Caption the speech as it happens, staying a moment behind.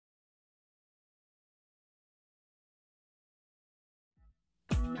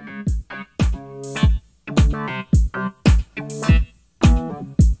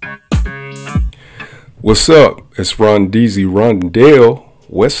What's up? It's RondezzyRondell,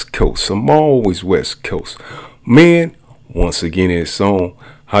 West Coast. I'm always West Coast. Man, once again it's on.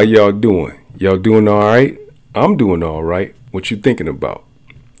 How y'all doing? Y'all doing alright? I'm doing alright. What you thinking about?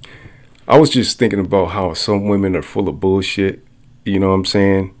 I was just thinking about how some women are full of bullshit. You know what I'm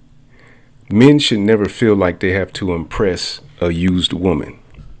saying? Men should never feel like they have to impress a used woman.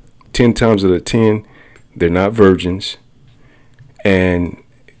 10 times out of 10, they're not virgins. And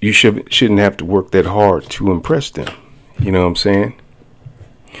you shouldn't have to work that hard to impress them. You know what I'm saying?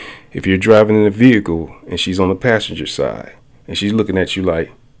 If you're driving in a vehicle and she's on the passenger side and she's looking at you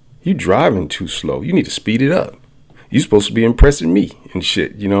like, you driving too slow. You need to speed it up. You're supposed to be impressing me and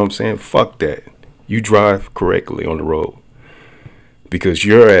shit. You know what I'm saying? Fuck that. You drive correctly on the road because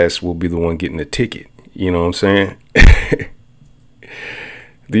your ass will be the one getting the ticket. You know what I'm saying?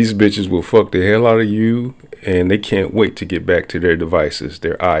 These bitches will fuck the hell out of you, and they can't wait to get back to their devices,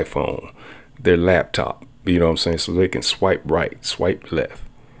 their iPhone, their laptop, you know what I'm saying, so they can swipe right, swipe left,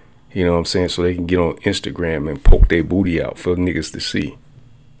 you know what I'm saying, so they can get on Instagram and poke their booty out for niggas to see.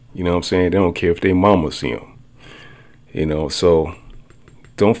 You know what I'm saying? They don't care if they mama see them. You know, so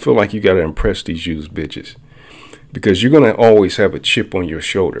don't feel like you got to impress these used bitches because you're going to always have a chip on your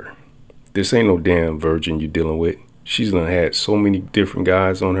shoulder. This ain't no damn virgin you're dealing with. She's done had so many different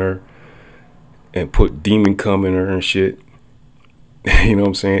guys on her and put demon cum in her and shit. You know what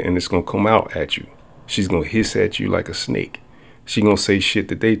I'm saying? And it's going to come out at you. She's going to hiss at you like a snake. She's going to say shit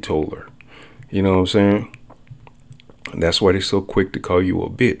that they told her. You know what I'm saying? And that's why they're so quick to call you a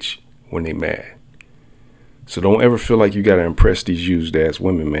bitch when they mad. So don't ever feel like you got to impress these used ass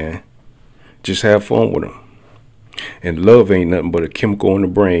women, man. Just have fun with them. And love ain't nothing but a chemical in the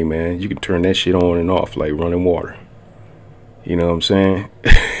brain, man. You can turn that shit on and off like running water. You know what I'm saying?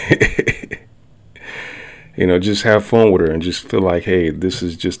 You know, just have fun with her and just feel like, hey, this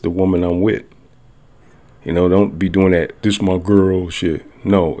is just the woman I'm with. You know, don't be doing that, this my girl shit.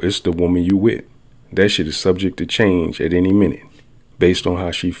 No, it's the woman you with. That shit is subject to change at any minute based on how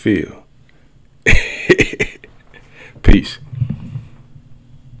she feel. Peace.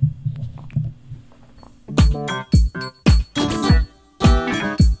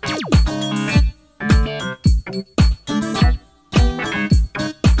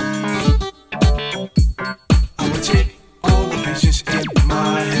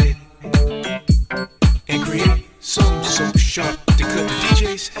 And create something so sharp to cut the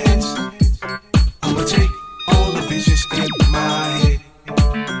DJ's heads.